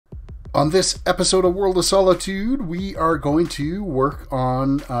On this episode of World of Solitude, we are going to work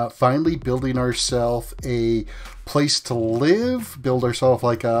on finally building ourselves a place to live, build ourselves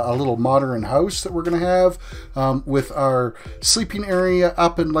like a little modern house that we're going to have with our sleeping area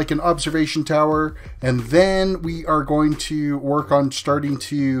up in like an observation tower. And then we are going to work on starting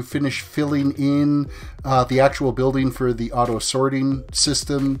to finish filling in the actual building for the auto sorting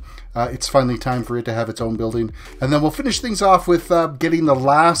system. It's finally time for it to have its own building. And then we'll finish things off with getting the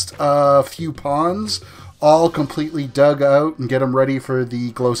last few ponds all completely dug out and get them ready for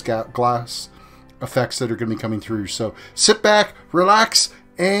the glass effects that are going to be coming through. So sit back, relax,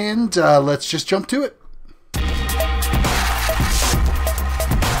 and let's just jump to it.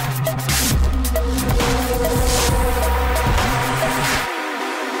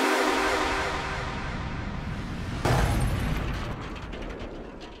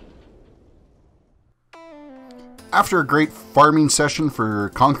 After a great farming session for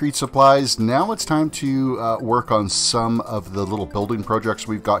concrete supplies, now it's time to work on some of the little building projects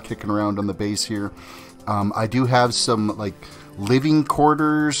we've got kicking around on the base here. I do have some like living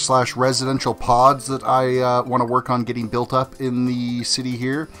quarters / residential pods that I want to work on getting built up in the city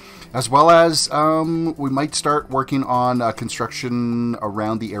here, as well as we might start working on construction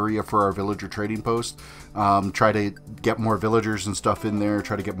around the area for our villager trading post. Try to get more villagers and stuff in there,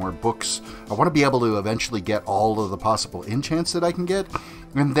 try to get more books. I want to be able to eventually get all of the possible enchants that I can get.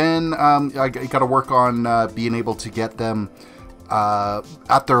 And then I got to work on being able to get them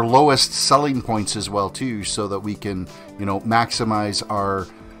at their lowest selling points as well too, so that we can, you know, maximize our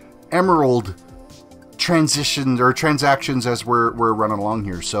emerald transitions or transactions as we're running along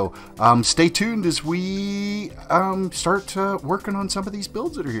here. So stay tuned as we start working on some of these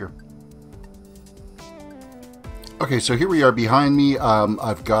builds that are here. Okay, so here we are behind me.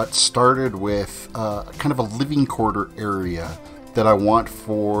 I've got started with kind of a living quarter area that I want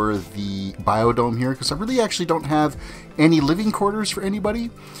for the biodome here, because I really actually don't have any living quarters for anybody.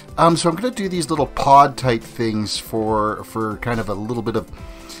 So I'm going to do these little pod type things for kind of a little bit of,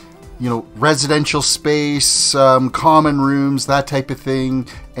 you know, residential space, common rooms, that type of thing.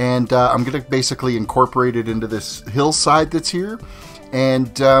 And I'm going to basically incorporate it into this hillside that's here.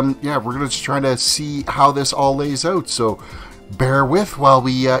 And yeah, we're going to just try to see how this all lays out. So bear with while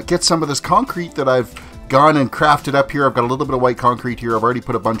we get some of this concrete that I've gone and crafted up here. I've got a little bit of white concrete here. I've already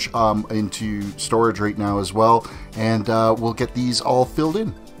put a bunch into storage right now as well. And we'll get these all filled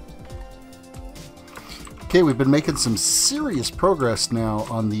in. Okay, we've been making some serious progress now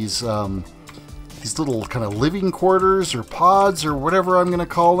on these little kind of living quarters or pods or whatever I'm going to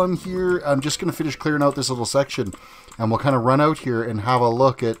call them here. I'm just going to finish clearing out this little section, and we'll kind of run out here and have a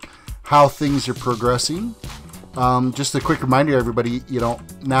look at how things are progressing. Just a quick reminder, everybody, you know,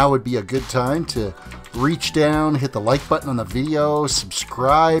 now would be a good time to reach down, hit the like button on the video,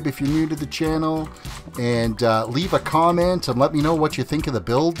 subscribe if you're new to the channel, and leave a comment and let me know what you think of the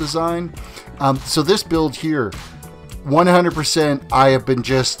build design. So this build here, 100% I have been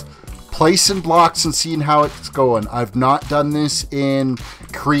just placing blocks and seeing how it's going. I've not done this in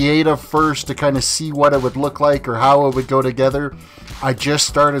creative first to kind of see what it would look like or how it would go together. I just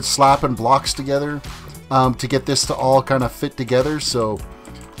started slapping blocks together to get this to all kind of fit together. So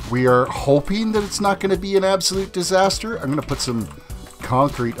we are hoping that it's not going to be an absolute disaster. I'm going to put some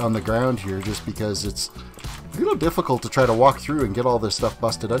concrete on the ground here just because it's a little difficult to try to walk through and get all this stuff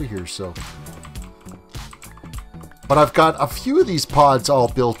busted out of here. So, but I've got a few of these pods all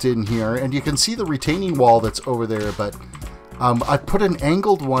built in here, and you can see the retaining wall that's over there, but I put an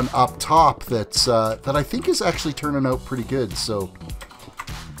angled one up top that's that I think is actually turning out pretty good. So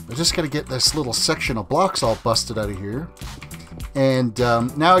I just got to get this little section of blocks all busted out of here. And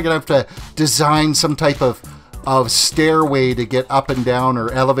now I'm going to have to design some type of stairway to get up and down, or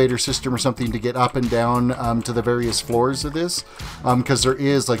elevator system or something to get up and down to the various floors of this. Because there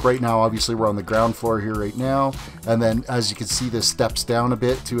is, like right now, obviously we're on the ground floor here right now. And then as you can see, this steps down a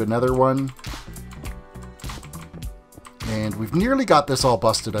bit to another one. And we've nearly got this all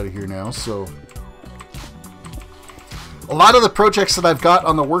busted out of here now, so a lot of the projects that I've got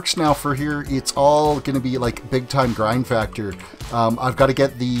on the works now for here, it's all going to be like big time grind factor. I've got to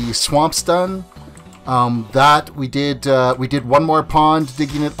get the swamps done. That we did one more pond,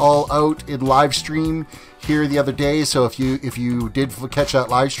 digging it all out in live stream here the other day. So if you did catch that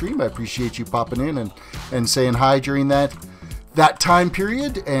live stream, I appreciate you popping in and saying hi during that time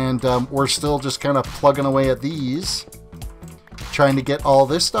period. And we're still just kind of plugging away at these, trying to get all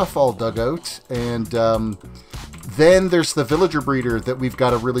this stuff all dug out. And then there's the villager breeder that we've got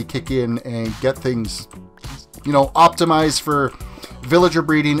to really kick in and get things, you know, optimized for villager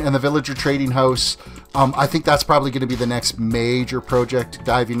breeding and the villager trading house. I think that's probably going to be the next major project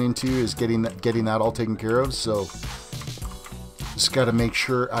diving into, is getting that all taken care of. So just got to make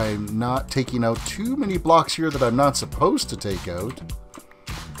sure I'm not taking out too many blocks here that I'm not supposed to take out.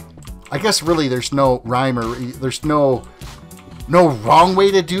 I guess really there's no rhyme or there's no wrong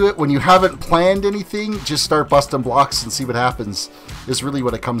way to do it. When you haven't planned anything, just start busting blocks and see what happens, is really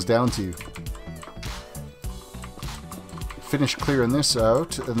what it comes down to. Finish clearing this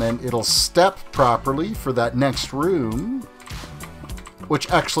out, and then it'll step properly for that next room, which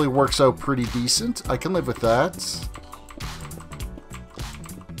actually works out pretty decent. I can live with that.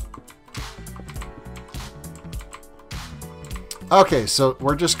 Okay, so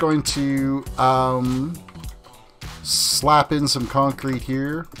we're just going to slap in some concrete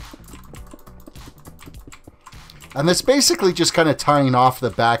here. And that's basically just kind of tying off the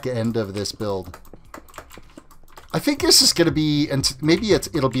back end of this build. I think this is going to be, and maybe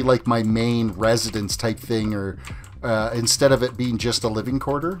it'll be like my main residence type thing, or instead of it being just a living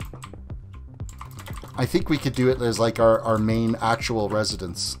quarter. I think we could do it as like our main actual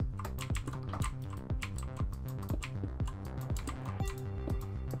residence.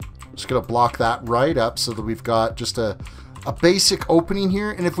 Just going to block that right up so that we've got just a basic opening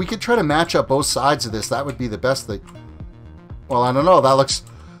here. And if we could try to match up both sides of this, that would be the best thing. Well, I don't know. That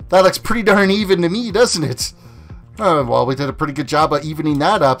looks pretty darn even to me, doesn't it? Well, we did a pretty good job of evening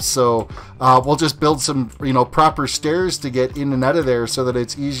that up, so we'll just build some, proper stairs to get in and out of there so that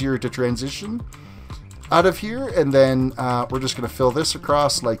it's easier to transition out of here. And then we're just going to fill this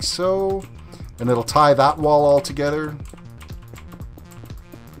across like so, and it'll tie that wall all together.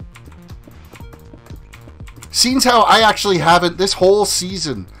 Seeing how I actually haven't, this whole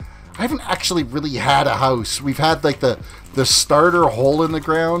season, I haven't actually really had a house. We've had like the starter hole in the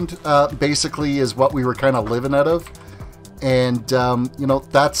ground, basically, is what we were kind of living out of. And,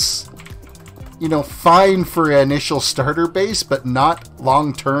 that's, fine for an initial starter base, but not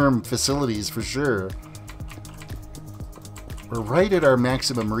long-term facilities for sure. We're right at our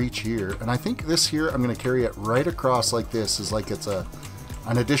maximum reach here. And I think this here, I'm going to carry it right across like this, is like it's an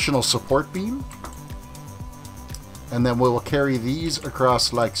additional support beam. And then we'll carry these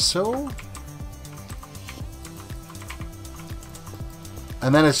across like so.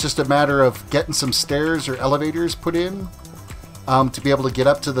 And then it's just a matter of getting some stairs or elevators put in to be able to get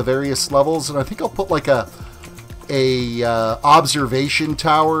up to the various levels. And I think I'll put like a observation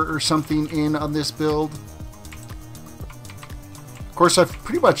tower or something in on this build. Of course, I've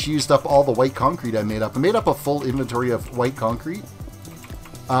pretty much used up all the white concrete I made up. I made up a full inventory of white concrete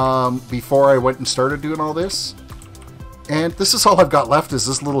before I went and started doing all this. And this is all I've got left, is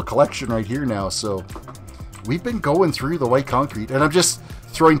this little collection right here now. So we've been going through the white concrete, and I'm just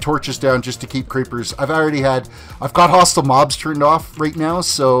throwing torches down just to keep creepers. I've got hostile mobs turned off right now,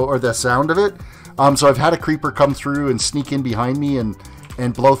 or the sound of it. So I've had a creeper come through and sneak in behind me and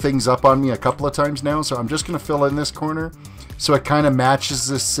blow things up on me a couple of times now. So I'm just going to fill in this corner so it kind of matches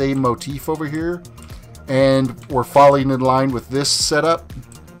this same motif over here. And we're falling in line with this setup.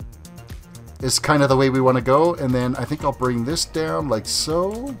 Is kind of the way we want to go. And then I think I'll bring this down like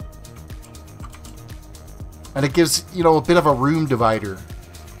so. And it gives, a bit of a room divider.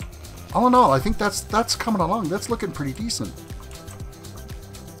 All in all, I think that's coming along. That's looking pretty decent.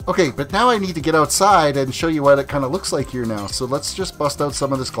 Okay, but now I need to get outside and show you what it kind of looks like here now. So let's just bust out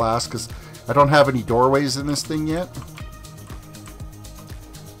some of this glass, because I don't have any doorways in this thing yet.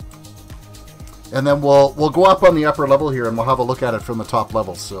 And then we'll go up on the upper level here and we'll have a look at it from the top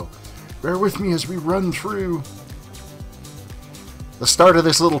level. So bear with me as we run through. The start of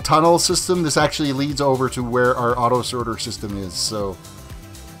this little tunnel system, this actually leads over to where our auto sorter system is. So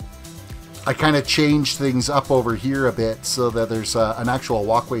I kind of changed things up over here a bit so that there's an actual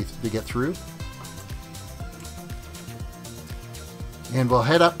walkway to get through. And we'll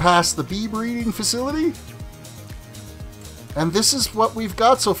head up past the bee breeding facility. And this is what we've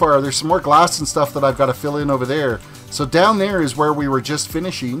got so far. There's some more glass and stuff that I've got to fill in over there. So down there is where we were just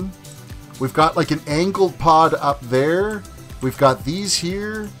finishing. We've got like an angled pod up there. We've got these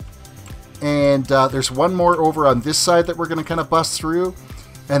here. And there's one more over on this side that we're going to kind of bust through.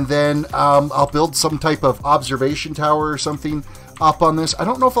 And then I'll build some type of observation tower or something up on this. I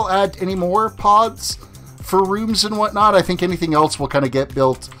don't know if I'll add any more pods for rooms and whatnot. I think anything else will kind of get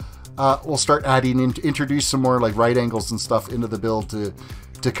built. We'll start adding in, introduce some more like right angles and stuff into the build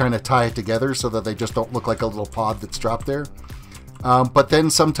to kind of tie it together so that they just don't look like a little pod that's dropped there. But then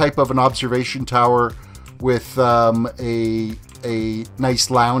some type of an observation tower with a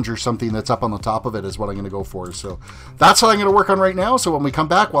nice lounge or something that's up on the top of it is what I'm going to go for. So that's what I'm going to work on right now. So when we come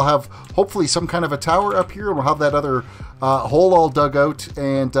back, we'll have hopefully some kind of a tower up here, and we'll have that other hole all dug out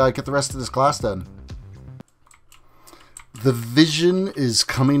and get the rest of this glass done. The vision is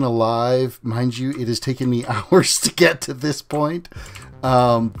coming alive. Mind you, it has taken me hours to get to this point.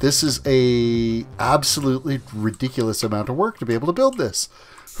 This is a absolutely ridiculous amount of work to be able to build this.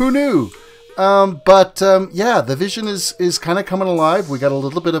 Who knew? Yeah, the vision is kind of coming alive. We got a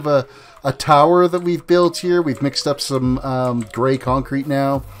little bit of a tower that we've built here. We've mixed up some gray concrete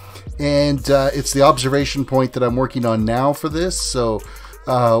now. And it's the observation point that I'm working on now for this. So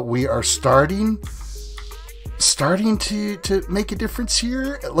we are starting to make a difference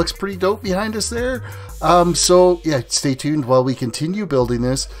here. It looks pretty dope behind us there. So yeah, stay tuned while we continue building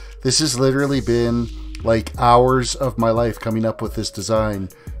this. This has literally been like hours of my life coming up with this design.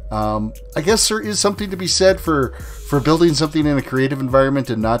 I guess there is something to be said for building something in a creative environment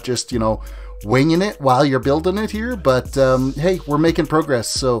and not just, you know, winging it while you're building it here. But hey, we're making progress,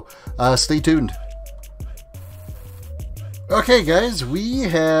 so stay tuned. Okay guys, we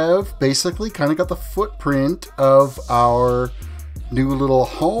have basically kind of got the footprint of our new little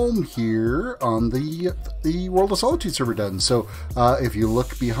home here on the World of Solitude server done. So if you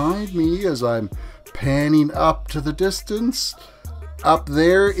look behind me as I'm panning up to the distance, up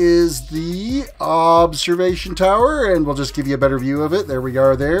there is the observation tower, and we'll just give you a better view of it. There we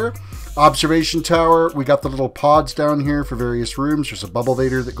are there. Observation tower. We got the little pods down here for various rooms. There's a bubble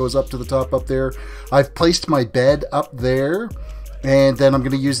vader that goes up to the top up there. I've placed my bed up there, and then I'm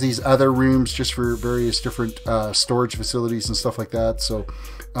going to use these other rooms just for various different storage facilities and stuff like that. So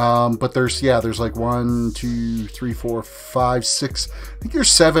but there's like 1, 2, 3, 4, 5, 6, I think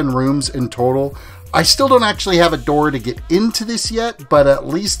there's 7 rooms in total. I still don't actually have a door to get into this yet, but at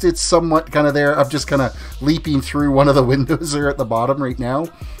least it's somewhat kind of there. I'm just kind of leaping through one of the windows there at the bottom right now.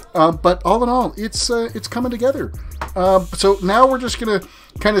 But all in all, it's coming together. So now we're just going to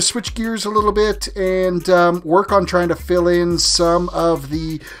kind of switch gears a little bit and work on trying to fill in some of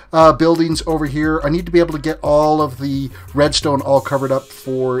the buildings over here. I need to be able to get all of the redstone all covered up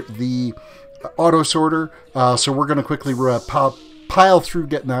for the auto sorter. So we're going to quickly pile through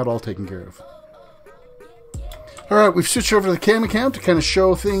getting that all taken care of. Alright, we've switched over to the cam account to kind of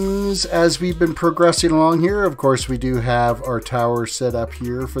show things as we've been progressing along here. Of course, we do have our tower set up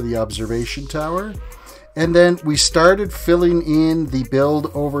here for the observation tower. And then we started filling in the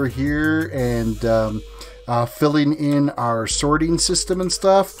build over here and filling in our sorting system and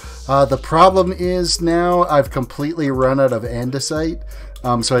stuff. The problem is now I've completely run out of andesite.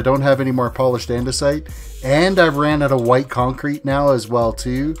 So I don't have any more polished andesite. And I've ran out of white concrete now as well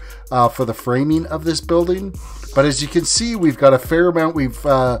too for the framing of this building. But as you can see, we've got a fair amount. We've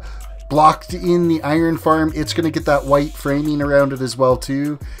blocked in the iron farm. It's going to get that white framing around it as well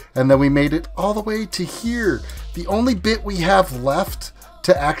too. And then we made it all the way to here. The only bit we have left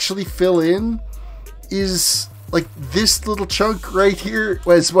to actually fill in is like this little chunk right here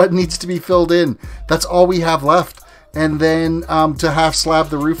is what needs to be filled in. That's all we have left. And then to half slab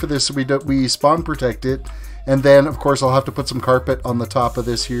the roof of this so we spawn protect it. And then, of course, I'll have to put some carpet on the top of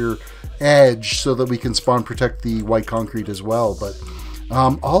this here edge so that we can spawn protect the white concrete as well. But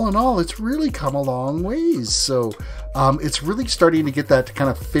all in all, it's really come a long ways. So it's really starting to get that kind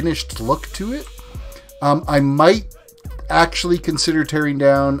of finished look to it. I might actually consider tearing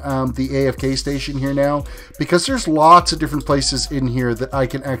down the AFK station here now, because there's lots of different places in here that I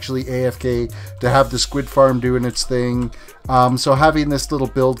can actually AFK to have the squid farm doing its thing. So having this little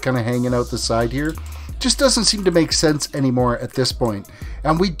build kind of hanging out the side here just doesn't seem to make sense anymore at this point.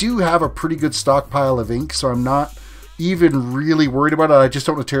 And we do have a pretty good stockpile of ink, so I'm not even really worried about it. I just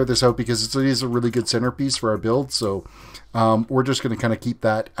don't want to tear this out because it is a really good centerpiece for our build. So we're just going to kind of keep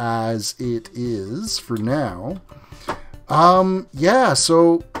that as it is for now. Yeah,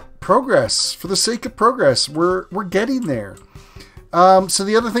 so progress. For the sake of progress, we're getting there. So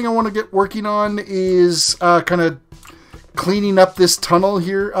the other thing I want to get working on is kind of cleaning up this tunnel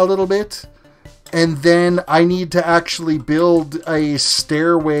here a little bit. And then I need to actually build a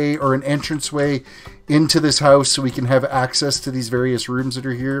stairway or an entranceway into this house so we can have access to these various rooms that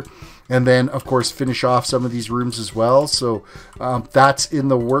are here. And then, of course, finish off some of these rooms as well. So that's in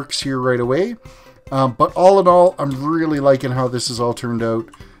the works here right away. But all in all, I'm really liking how this has all turned out.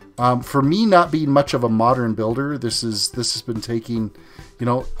 For me, not being much of a modern builder, this has been taking, you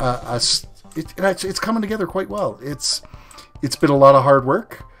know, it's coming together quite well. It's been a lot of hard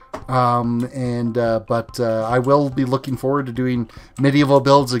work. But I will be looking forward to doing medieval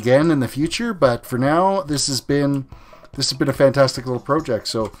builds again in the future. But for now, this has been a fantastic little project.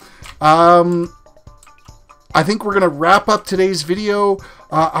 So I think we're gonna wrap up today's video.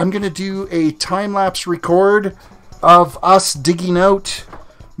 I'm gonna do a time-lapse record of us digging out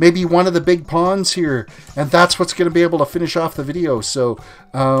maybe one of the big ponds here, and that's what's gonna be able to finish off the video. So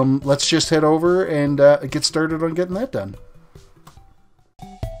let's just head over and get started on getting that done.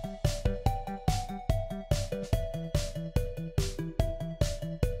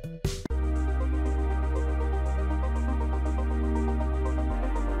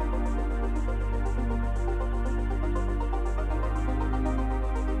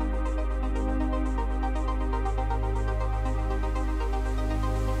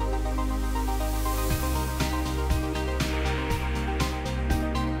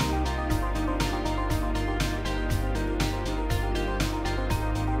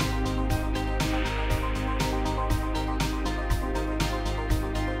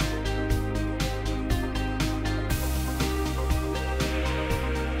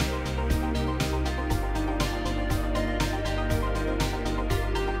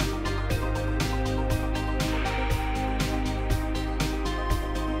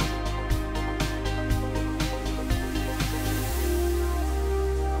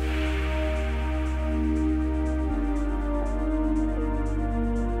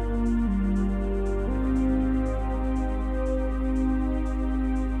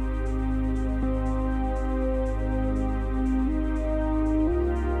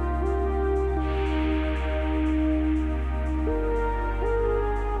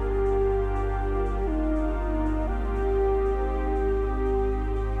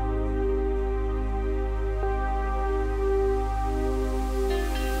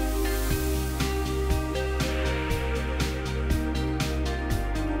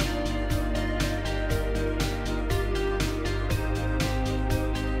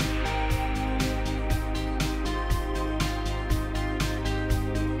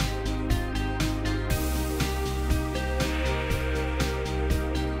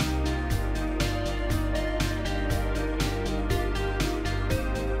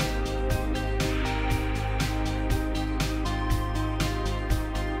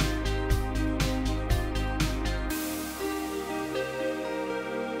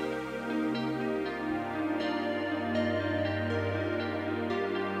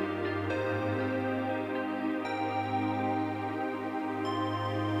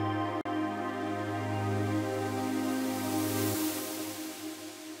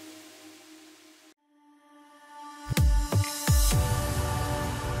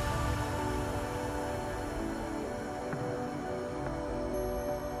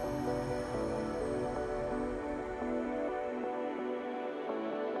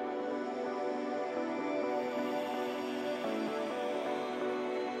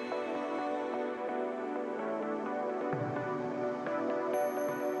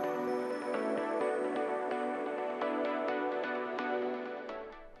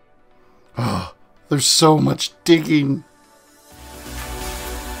 Oh, there's so much digging.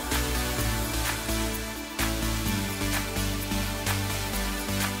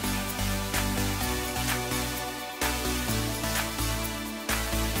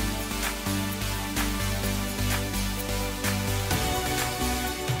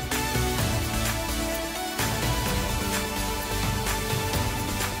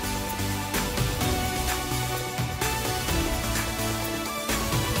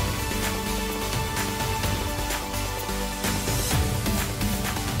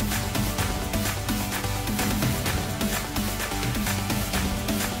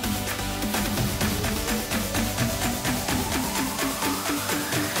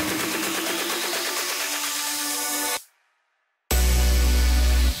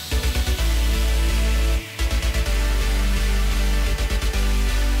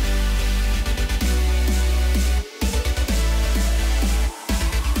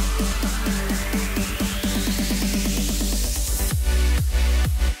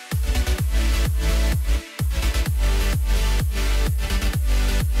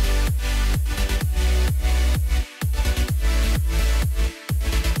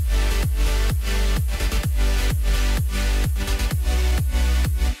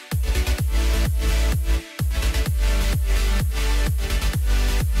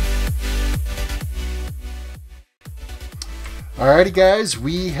 Alrighty guys,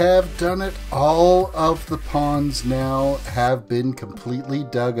 we have done it. All of the ponds now have been completely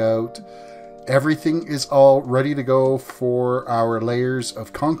dug out. Everything is all ready to go for our layers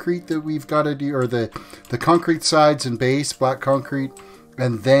of concrete that we've got to do, or the concrete sides and base, black concrete,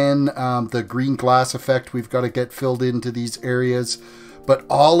 and then the green glass effect we've got to get filled into these areas. But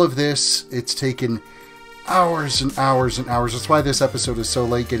all of this, it's taken hours and hours and hours. That's why this episode is so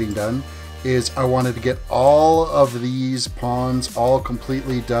late getting done. Is I wanted to get all of these ponds all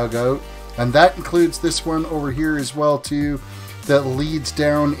completely dug out, and that includes this one over here as well too, that leads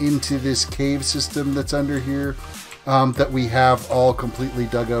down into this cave system that's under here, that we have all completely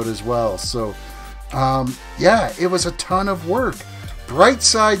dug out as well. So yeah, it was a ton of work. Bright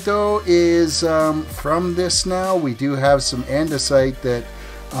side though is from this now we do have some andesite that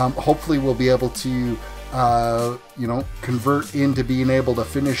hopefully we'll be able to you know, convert into being able to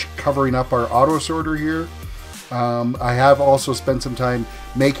finish covering up our auto sorter here. I have also spent some time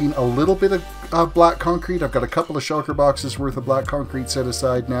making a little bit of black concrete. I've got a couple of shulker boxes worth of black concrete set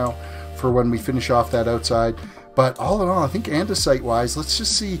aside now for when we finish off that outside. But all in all, I think andesite wise, let's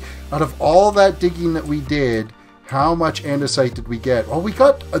just see, out of all that digging that we did, how much andesite did we get? Well, we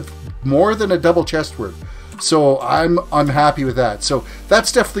got more than a double chest worth. So I'm happy with that. So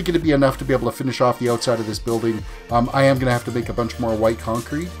that's definitely going to be enough to be able to finish off the outside of this building. I am going to have to make a bunch more white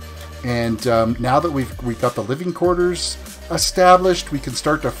concrete. And now that we've got the living quarters established, we can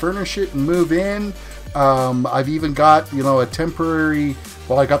start to furnish it and move in. I've even got, you know, a temporary,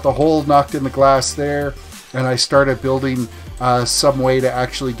 well, I got the hole knocked in the glass there, and I started building some way to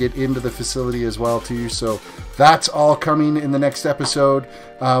actually get into the facility as well too. So that's all coming in the next episode.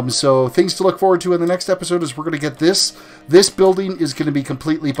 So things to look forward to in the next episode is we're going to get this building is going to be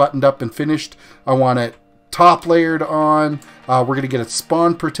completely buttoned up and finished. I want it top layered on. We're going to get it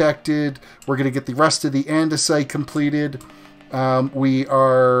spawn protected. We're going to get the rest of the andesite completed. We're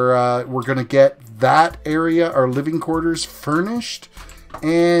going to get that area, our living quarters, furnished.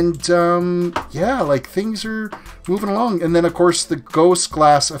 And yeah, like things are moving along. And then of course the ghost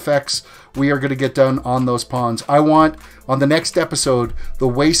glass effects we are going to get done on those ponds. I want on the next episode, the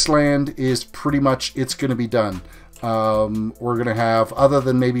wasteland is pretty much, it's going to be done. We're going to have, other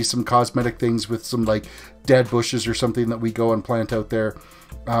than maybe some cosmetic things with some like dead bushes or something that we go and plant out there,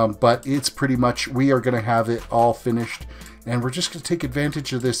 but it's pretty much, we are going to have it all finished. And we're just going to take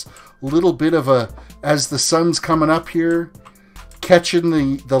advantage of this little bit of a, as the sun's coming up here,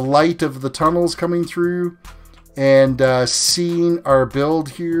 catching the light of the tunnels coming through, and seeing our build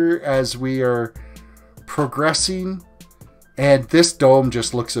here as we are progressing. And this dome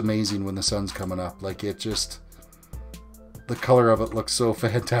just looks amazing when the sun's coming up. Like, it just, the color of it looks so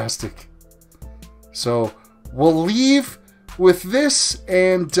fantastic. So we'll leave with this,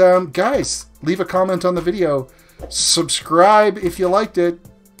 and guys, leave a comment on the video, subscribe if you liked it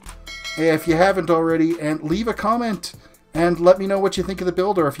if you haven't already, and leave a comment and let me know what you think of the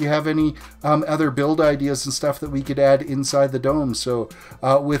build, or if you have any other build ideas and stuff that we could add inside the dome. So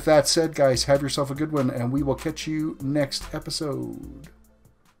with that said, guys, have yourself a good one, and we will catch you next episode.